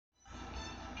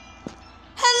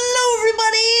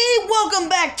welcome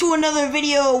back to another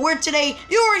video where today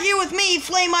you are here with me,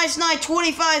 Flame Ice Knight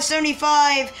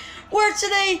 2575, where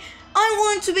today I'm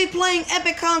going to be playing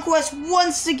Epic Conquest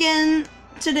once again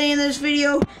today in this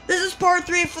video. This is part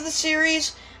 3 for the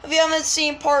series. If you haven't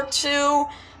seen part 2,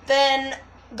 then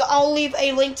I'll leave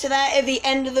a link to that at the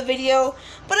end of the video.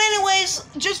 But anyways,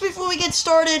 just before we get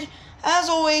started, as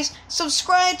always,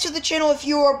 subscribe to the channel if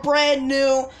you are brand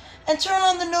new. And turn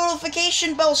on the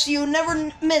notification bell so you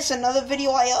never miss another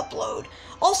video I upload.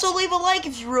 Also, leave a like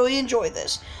if you really enjoy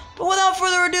this. But without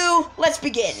further ado, let's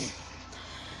begin.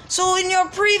 So in your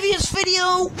previous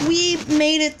video, we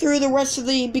made it through the rest of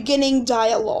the beginning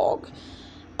dialogue.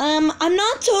 I'm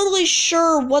not totally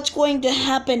sure what's going to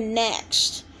happen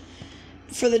next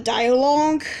for the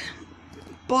dialogue.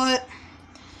 But,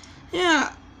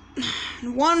 yeah.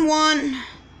 1-1.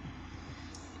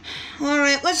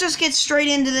 Alright, let's just get straight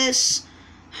into this.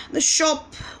 The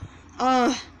shop,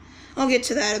 I'll get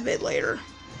to that a bit later.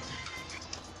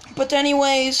 But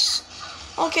anyways,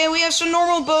 okay, we have some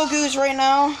normal Bogus right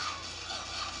now.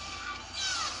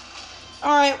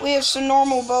 Alright, we have some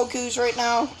normal Bogus right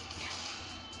now.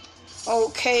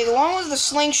 Okay, the one with the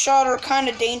slingshot are kind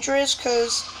of dangerous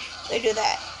because they do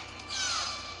that.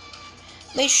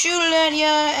 They shoot it at you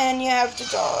and you have to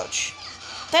dodge.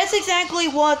 That's exactly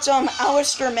what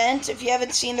Alistair meant, if you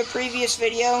haven't seen the previous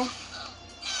video.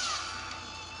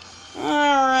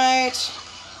 Alright,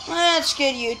 let's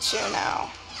get you two now.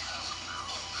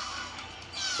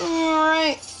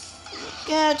 Alright,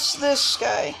 that's this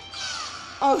guy.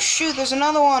 Oh shoot, there's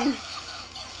another one.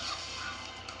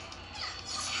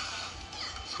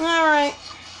 Alright.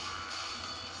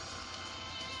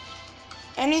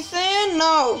 Anything?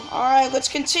 No. Alright, let's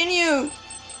continue.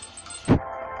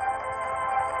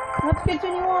 Let's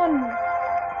continue on.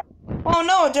 Oh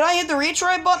no, did I hit the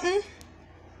retry button?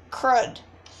 Crud.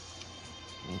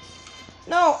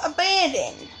 No,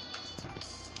 abandon.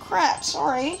 Crap,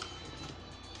 sorry.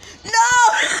 No!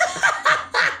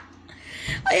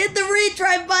 I hit the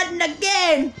retry button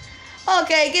again.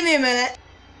 Okay, give me a minute.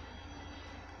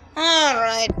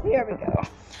 Alright, here we go.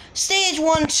 Stage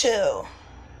 1-2.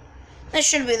 That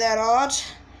shouldn't be that odd.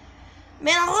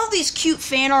 Man, I love these cute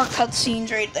fan art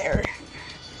cutscenes right there.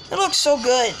 It looks so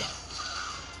good.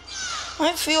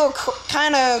 I feel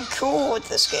kind of cool with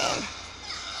this game.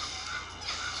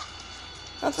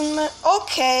 Nothing that...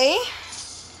 Okay.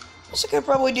 This I could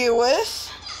probably deal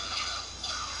with.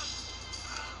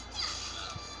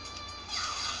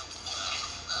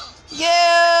 Yo!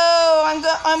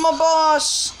 I'm a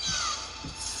boss.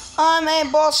 I'm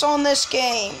a boss on this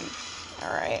game.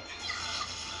 Alright.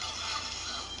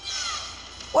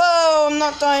 Whoa, I'm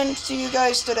not dying to you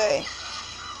guys today.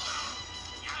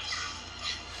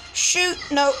 Shoot,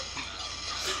 no.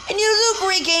 And you do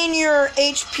regain your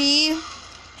HP.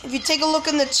 If you take a look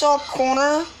in the top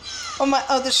corner of my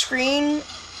other screen,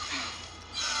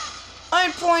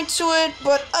 I'd point to it,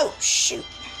 but oh shoot.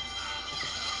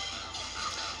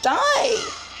 Die!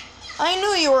 I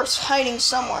knew you were hiding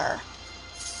somewhere.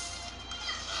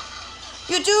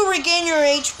 You do regain your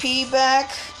HP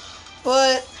back,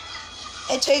 but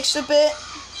it takes a bit.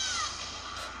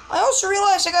 I also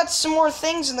realized I got some more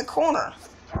things in the corner.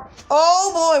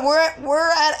 Oh boy,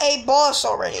 we're at a boss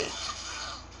already.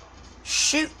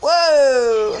 Shoot!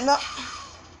 Whoa! No.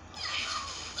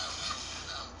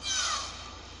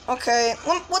 Okay,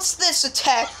 what's this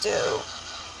attack do?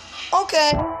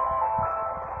 Okay.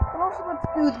 Also, let's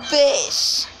do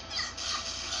this.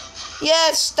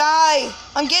 Yes, die!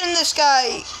 I'm getting this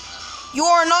guy. You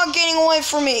are not getting away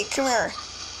from me. Come here.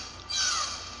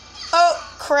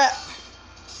 Oh crap!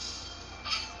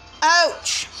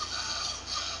 Ouch!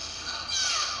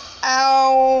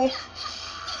 Ow.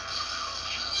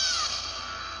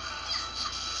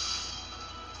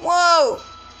 Whoa.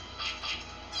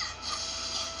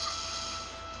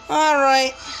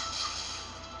 Alright.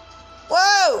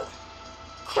 Whoa.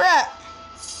 Crap.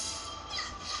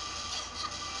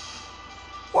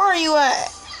 Where are you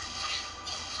at?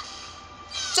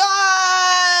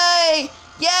 Die!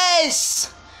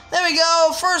 Yes! There we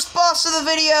go. First boss of the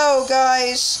video,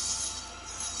 guys.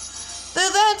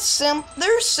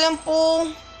 They're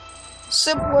simple,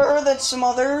 simpler than some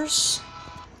others.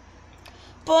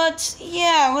 But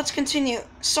yeah, let's continue.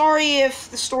 Sorry if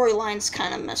the storyline's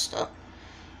kind of messed up.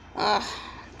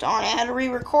 Darn, I had to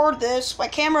re-record this. My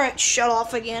camera shut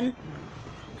off again.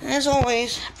 As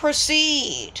always,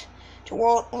 proceed to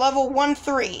level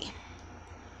 1-3.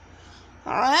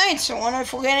 Alright, so I wonder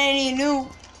if we'll get any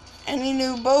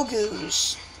new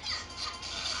Bogus.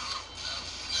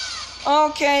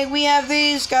 Okay, we have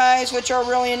these guys, which are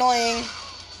really annoying.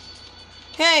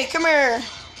 Hey, come here.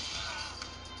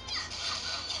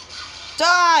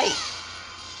 Die!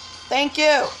 Thank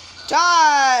you.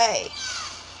 Die!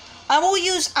 I will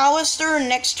use Alistair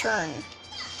next turn.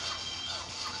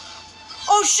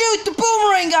 Oh shoot, the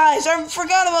boomerang guys! I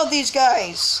forgot about these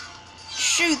guys.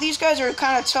 Shoot, these guys are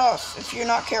kind of tough if you're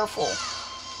not careful.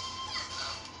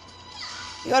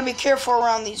 You gotta be careful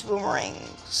around these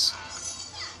boomerangs.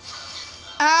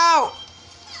 Ow!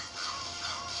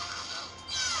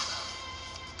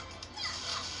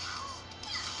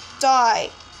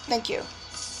 Die. Thank you.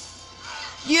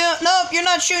 Nope, you're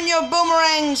not shooting your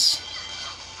boomerangs.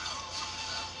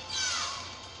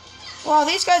 Wow,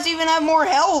 these guys even have more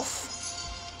health.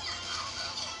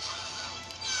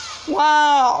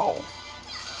 Wow.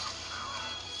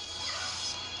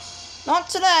 Not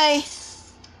today.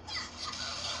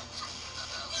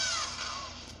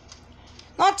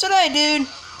 Not today, dude.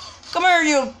 Come here,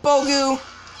 you bogu.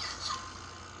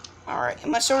 Alright,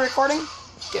 am I still recording?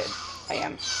 Good, I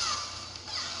am.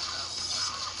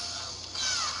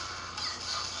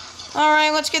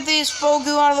 Alright, let's get these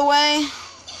bogu out of the way.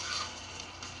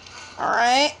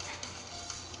 Alright.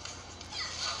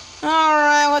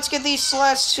 Alright, let's get these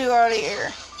slats 2 out of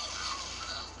here.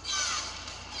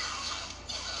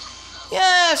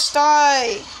 Yes,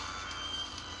 die.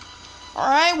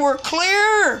 Alright, we're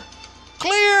clear.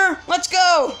 Clear. Let's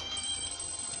go.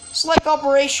 It's like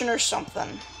Operation or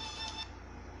something.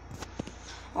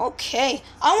 Okay.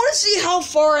 I want to see how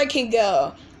far I can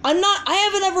go. I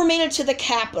haven't ever made it to the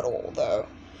capital, though.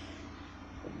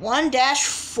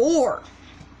 1-4.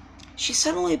 She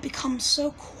suddenly becomes so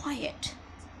quiet.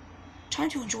 Trying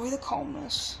to enjoy the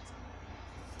calmness.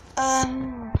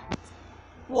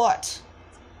 What?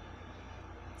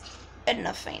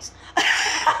 Edna faints.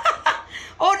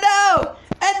 Oh no!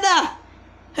 Edna!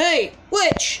 Hey,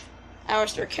 witch!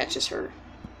 Alistair catches her.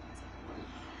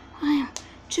 I'm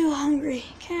too hungry.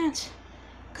 Can't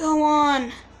go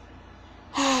on.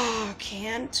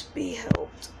 Can't be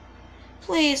helped.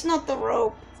 Please, not the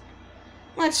rope.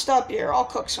 Let's stop here. I'll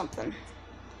cook something.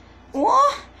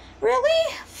 What?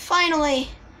 Really? Finally.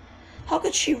 How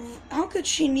could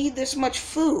she need this much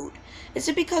food? Is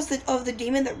it because of the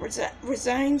demon that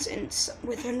resides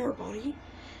within her body?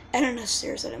 Edna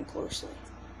stares at him closely.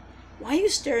 Why are you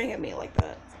staring at me like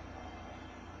that?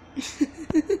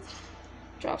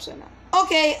 Drops in now.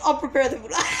 Okay, I'll prepare the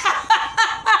food.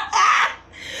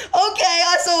 Okay,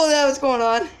 I saw that was going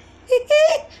on.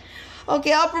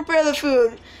 Okay, I'll prepare the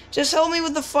food. Just help me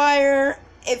with the fire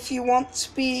if you want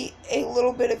to be a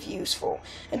little bit of useful.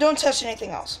 And don't touch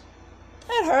anything else.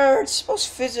 That hurts, both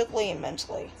physically and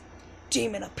mentally.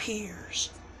 Demon appears.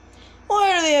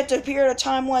 Why do they have to appear at a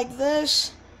time like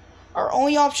this? Our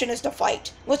only option is to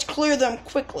fight. Let's clear them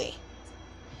quickly.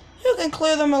 You can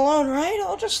clear them alone, right?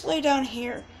 I'll just lay down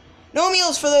here. No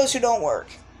meals for those who don't work.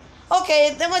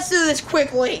 Okay, then let's do this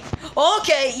quickly.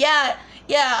 Okay, yeah,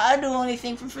 I'd do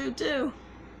anything for food too.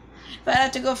 If I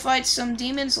have to go fight some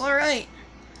demons, alright.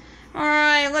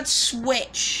 Alright, let's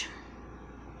switch.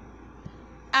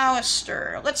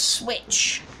 Alistair, let's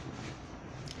switch.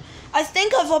 I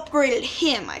think I've upgraded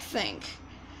him, I think.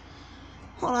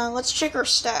 Hold on, let's check our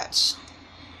stats.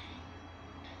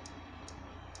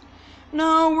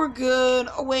 No, we're good.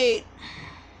 Oh, wait.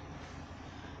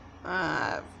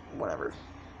 Whatever.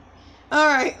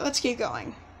 Alright, let's keep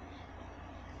going.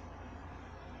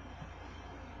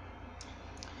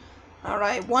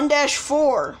 Alright,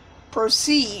 1-4.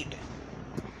 Proceed.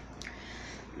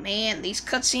 Man, these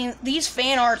cutscenes, these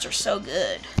fan arts are so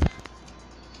good.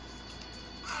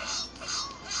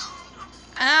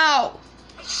 Ow!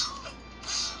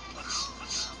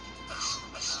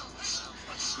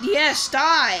 Yes,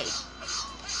 die!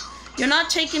 You're not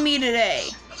taking me today.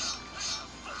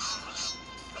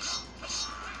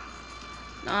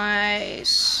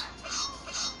 Nice.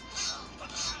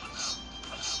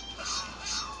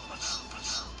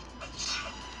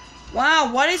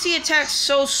 Wow, why does he attack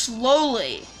so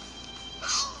slowly?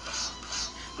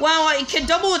 Wow, I can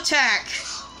double attack.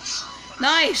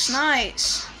 Nice,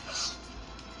 nice.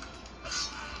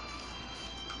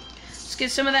 Let's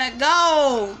get some of that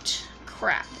gold.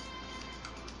 Crap.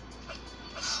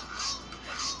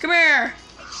 Come here.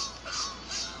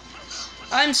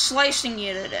 I'm slicing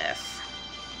you to death.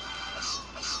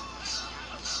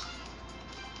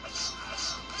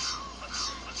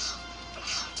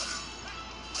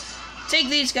 Take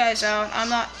these guys out. I'm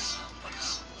not...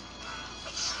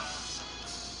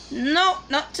 Nope,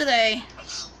 not today.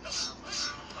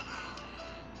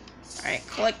 Alright,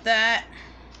 collect that.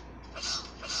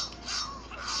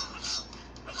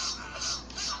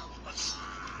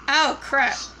 Oh,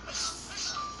 crap.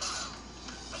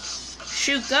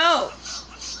 Shoot, go.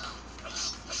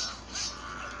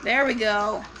 There we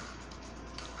go.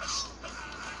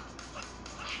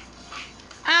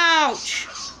 Ouch!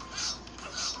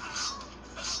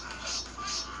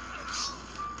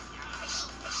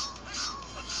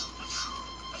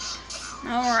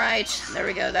 Alright, there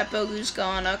we go. That bogu's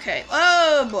gone. Okay.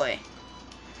 Oh boy.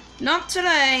 Not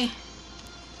today.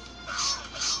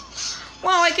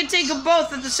 Wow, I can take them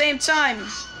both at the same time.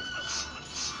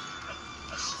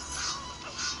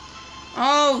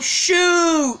 Oh,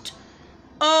 shoot!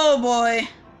 Oh boy.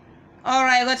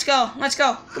 Alright, let's go. Let's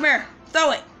go. Come here. Throw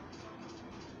it.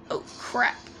 Oh,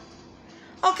 crap.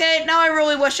 Okay, now I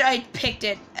really wish I'd picked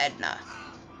it, Edna.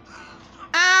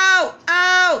 Ow!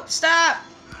 Ow! Stop!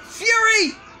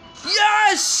 Fury!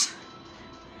 Yes!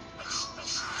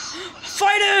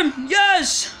 Fight him!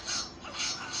 Yes!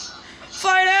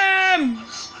 Fight him!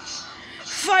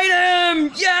 Fight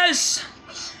him! Yes!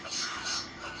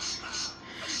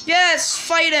 Yes!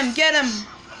 Fight him! Get him!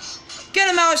 Get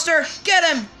him, Alistair! Get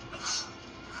him!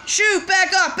 Shoot!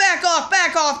 Back off! Back off!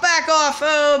 Back off! Back off!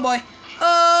 Oh boy!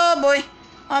 Oh boy!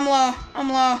 I'm low. I'm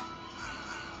low.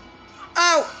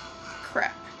 Ow!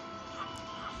 Crap.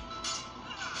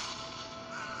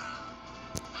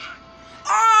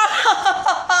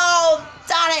 Oh!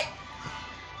 Darn it!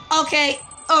 Okay.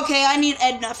 Okay, I need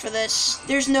Edna for this.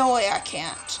 There's no way I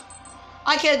can't.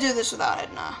 I can't do this without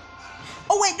Edna.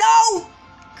 Oh wait, no!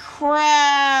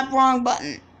 Crap! Wrong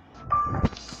button.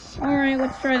 Alright,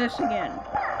 let's try this again.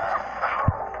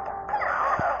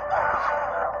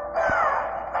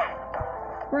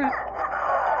 Crap.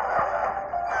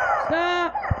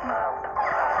 Stop!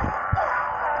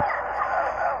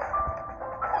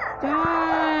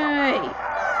 Die!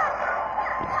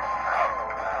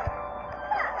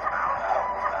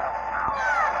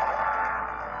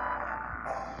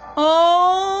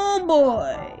 Oh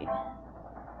boy.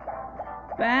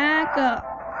 Back up.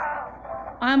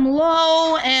 I'm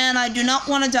low and I do not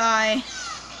want to die.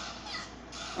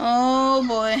 Oh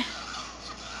boy.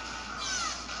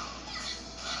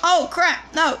 Oh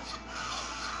crap, no.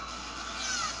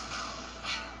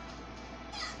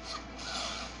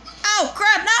 Oh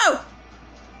crap, no!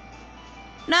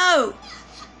 No!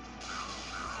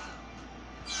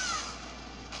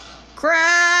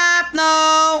 Crap,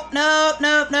 no! Nope,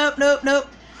 nope, nope, nope, nope.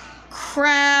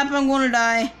 Crap, I'm gonna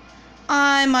die.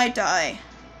 I might die.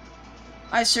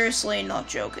 I seriously, not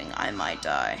joking, I might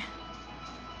die.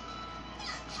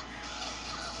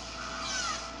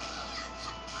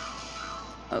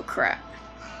 Oh crap.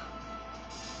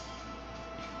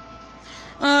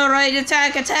 Alright,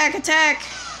 attack, attack, attack!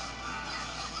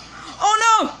 Oh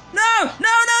no! No!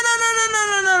 No, no, no, no, no, no,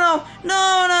 no, no, no,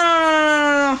 no, no, no, no,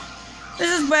 no, no.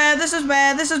 This is bad, this is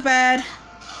bad, this is bad.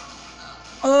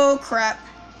 Oh crap.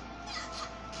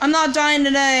 I'm not dying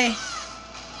today.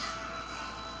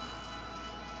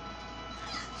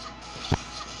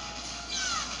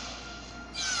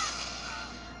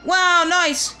 Wow,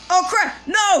 nice. Oh crap,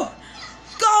 no!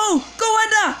 Go! Go,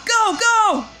 Edna! Go,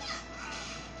 go!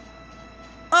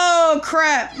 Oh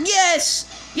crap, yes!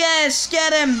 Yes,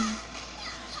 get him!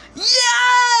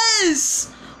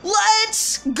 Yes!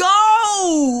 Let's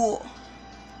go!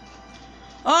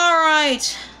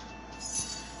 Alright.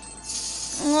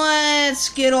 Let's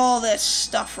get all this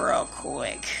stuff real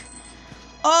quick.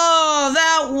 Oh,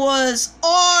 that was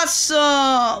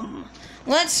awesome!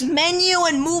 Let's menu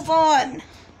and move on.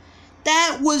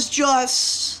 That was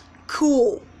just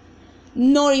cool.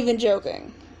 Not even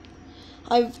joking.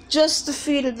 I've just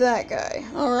defeated that guy.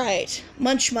 Alright,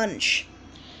 munch munch.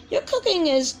 Your cooking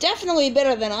is definitely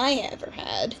better than I ever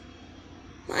had.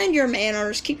 Mind your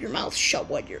manners, keep your mouth shut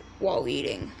while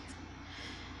eating.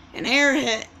 An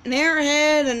airhead,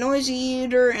 a noisy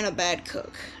eater, and a bad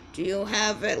cook. Do you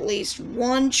have at least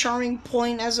one charming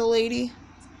point as a lady?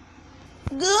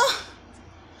 Gah!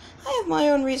 I have my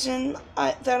own reason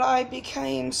that I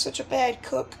became such a bad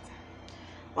cook.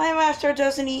 My master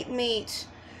doesn't eat meat.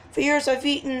 For years I've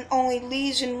eaten only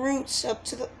leaves and roots up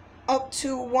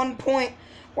to one point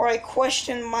where I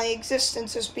questioned my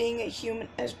existence as being a human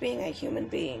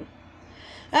being.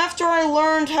 After I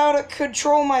learned how to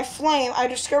control my flame, I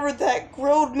discovered that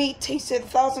grilled meat tasted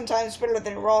 1,000 times better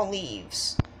than raw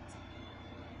leaves.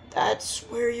 That's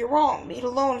where you're wrong. Meat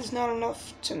alone is not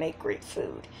enough to make great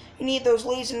food. You need those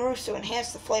leaves and roots to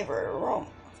enhance the flavor and aroma.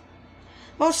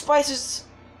 Most spices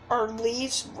are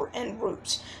leaves and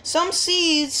roots. Some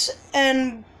seeds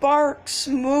and barks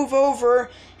move over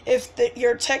if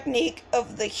your technique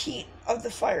of the heat of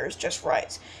the fire is just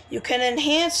right. You can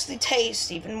enhance the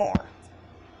taste even more.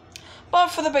 But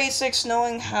for the basics,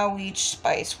 knowing how each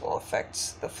spice will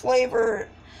affect the flavor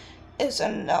is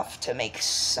enough to make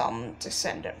some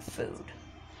descendant food.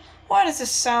 Why does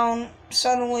this sound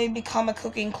suddenly become a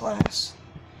cooking class?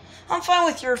 I'm fine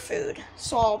with your food,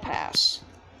 so I'll pass.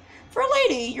 For a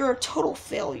lady, you're a total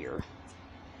failure.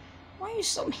 Why are you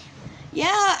so mean?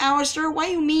 Yeah, Alistair, why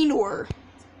are you mean to her?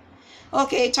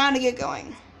 Okay, time to get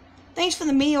going. Thanks for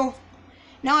the meal.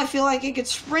 Now I feel like I could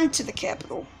sprint to the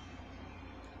capital.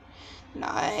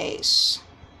 Nice.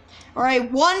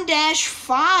 Alright,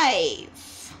 1-5.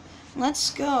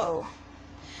 Let's go.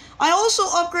 I also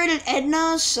upgraded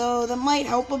Edna, so that might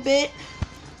help a bit.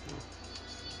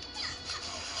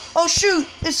 Oh shoot,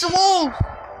 it's the wolf!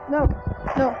 No.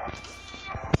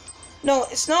 No,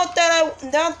 it's not that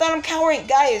I'm cowering.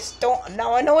 Guys,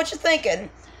 now I know what you're thinking,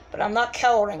 but I'm not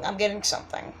cowering, I'm getting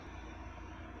something.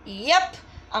 Yep,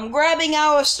 I'm grabbing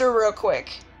Alistair real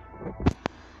quick.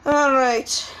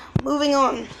 Alright, moving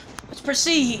on. Let's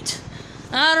proceed.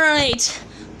 Alright,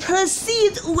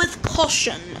 proceed with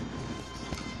caution.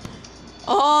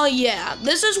 Oh yeah,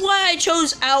 this is why I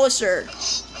chose Alistair.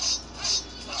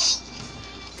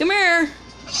 Come here.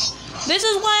 This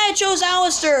is why I chose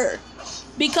Alistair.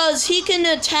 Because he can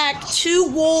attack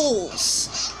 2 wolves.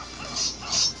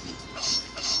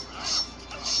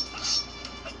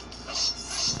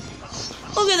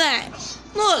 Look at that.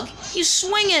 Look, he's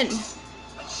swinging.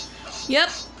 Yep.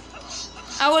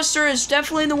 Alistair is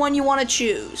definitely the one you want to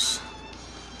choose.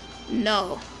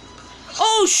 No.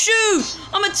 Oh, shoot!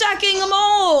 I'm attacking them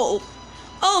all!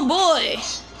 Oh, boy.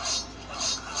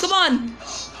 Come on.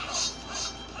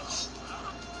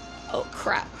 Oh,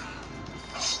 crap.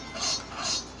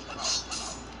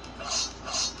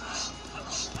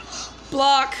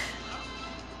 Block.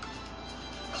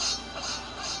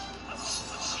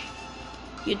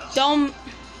 You dumb...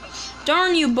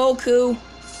 Darn you, Boku.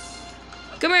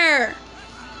 Come here.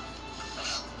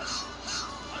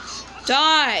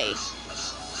 Die.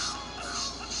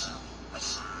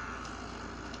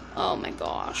 Oh my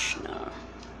gosh, no.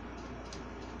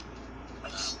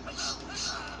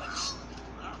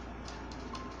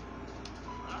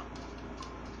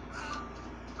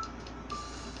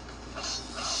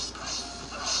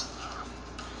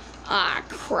 Ah,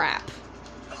 crap.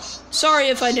 Sorry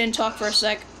if I didn't talk for a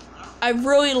sec. I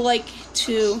really like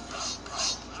to...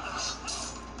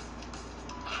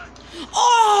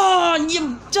 Oh,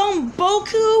 you dumb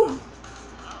Boku!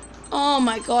 Oh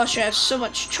my gosh, I have so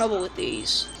much trouble with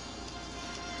these.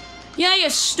 Yeah, you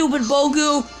stupid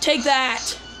Boku! Take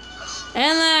that!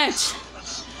 And that!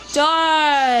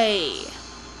 Die!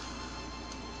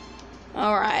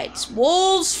 Alright,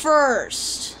 wolves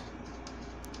first.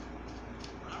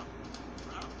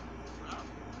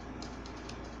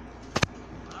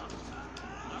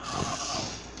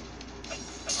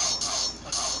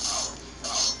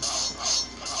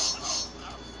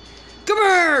 Come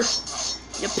here!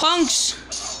 You punks!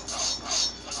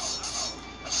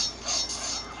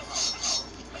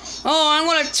 Oh, I'm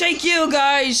gonna take you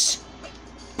guys!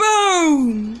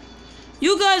 Boom!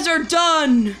 You guys are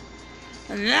done!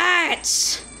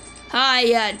 That's how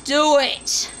you do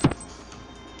it!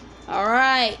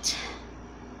 Alright.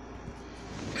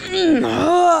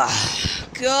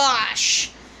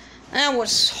 Gosh. That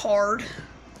was hard.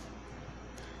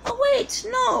 Oh wait,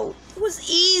 no. It was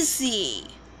easy.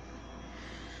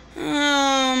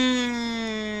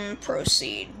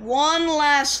 Proceed. One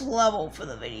last level for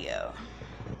the video.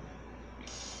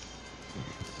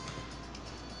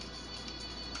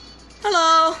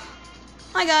 Hello.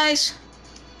 Hi guys.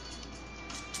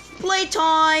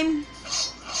 Playtime.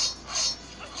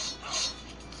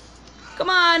 Come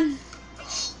on.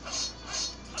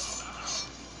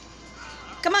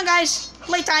 Come on guys.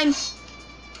 Playtime.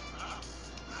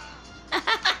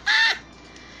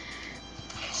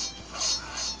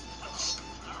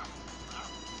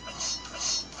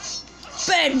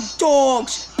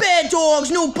 Bad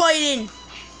dogs, no biting.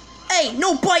 Hey,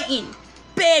 no biting.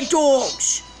 Bad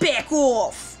dogs, back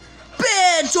off.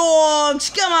 Bad dogs,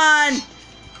 come on.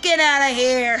 Get out of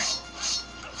here.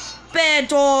 Bad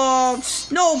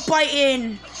dogs, no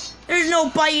biting. There's no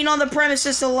biting on the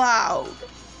premises allowed.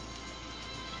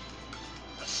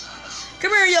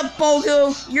 Come here, you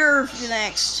Boku. You're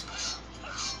next.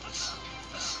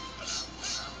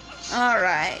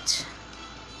 Alright.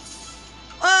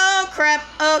 Oh, crap.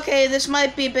 Okay, this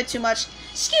might be a bit too much.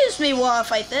 Excuse me while I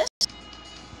fight this.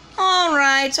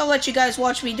 Alright, I'll let you guys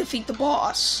watch me defeat the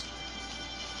boss.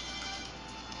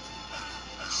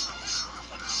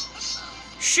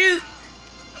 Shoot.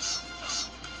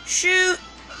 Shoot.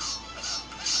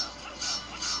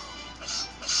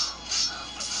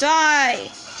 Die.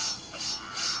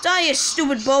 Die, you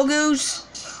stupid Bogus.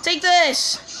 Take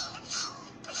this.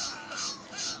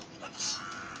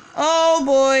 Oh,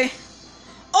 boy.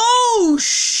 Oh,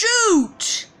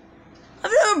 shoot!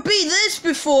 I've never beat this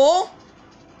before.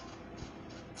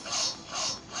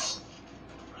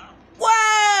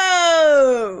 Wow!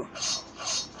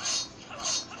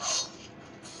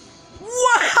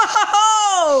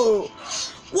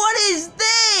 is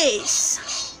this?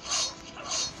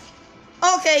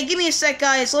 Okay, give me a sec,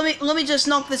 guys. Let me just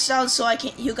knock this down so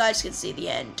you guys can see the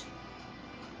end.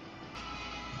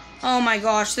 Oh my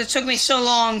gosh, that took me so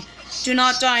long. Do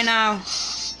not die now.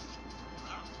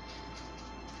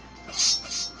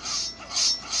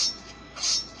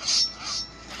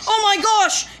 Oh my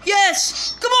gosh!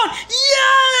 Yes! Come on!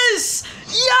 Yes!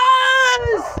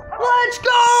 Yes! Let's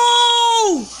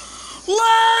go!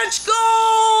 Let's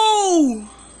go!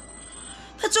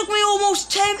 That took me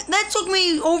that took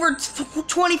me over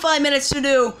 25 minutes to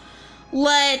do.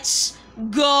 Let's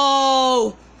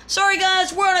go! Sorry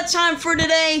guys, we're out of time for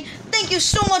today. Thank you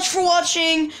so much for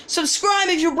watching. Subscribe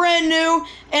if you're brand new,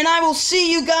 and I will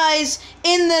see you guys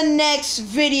in the next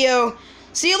video.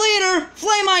 See you later.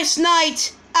 Flame Ice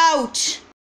Knight out.